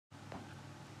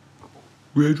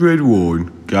Red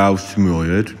wine goes to my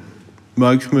head,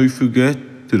 makes me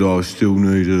forget that I still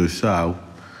need her soul.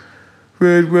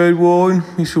 Red wine,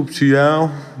 it's up to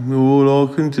you, all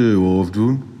I can do I've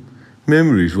done.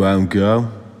 Memories won't go,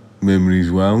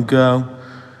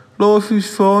 Life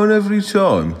is fine every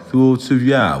time, thoughts of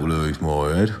you leave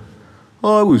my head.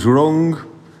 I was wrong,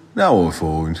 now I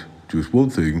find just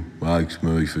one thing makes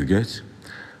me forget.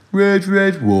 Red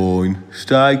wine,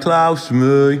 stay close to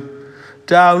me.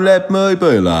 Don't let me be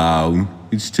alone,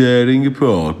 it's tearing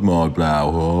apart my blue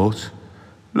heart.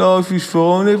 Life is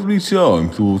fine every time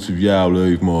thoughts of you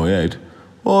leave my head.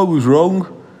 I was wrong,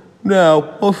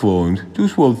 now I find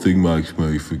just one thing makes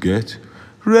me forget.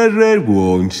 Red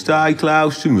wine, stay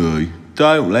close to me,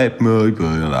 don't let me be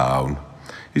alone.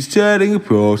 It's tearing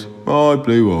apart my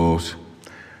blue heart.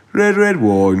 Red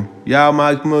wine, you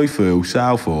make me feel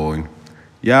so fine.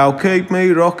 You keep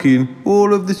me rocking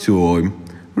all of the time.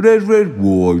 Red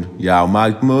wine, you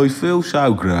make me feel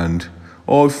so grand.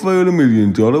 I feel $1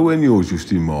 million when you're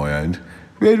just in my hand.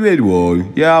 Red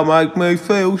wine, you make me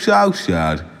feel so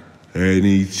sad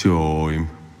anytime.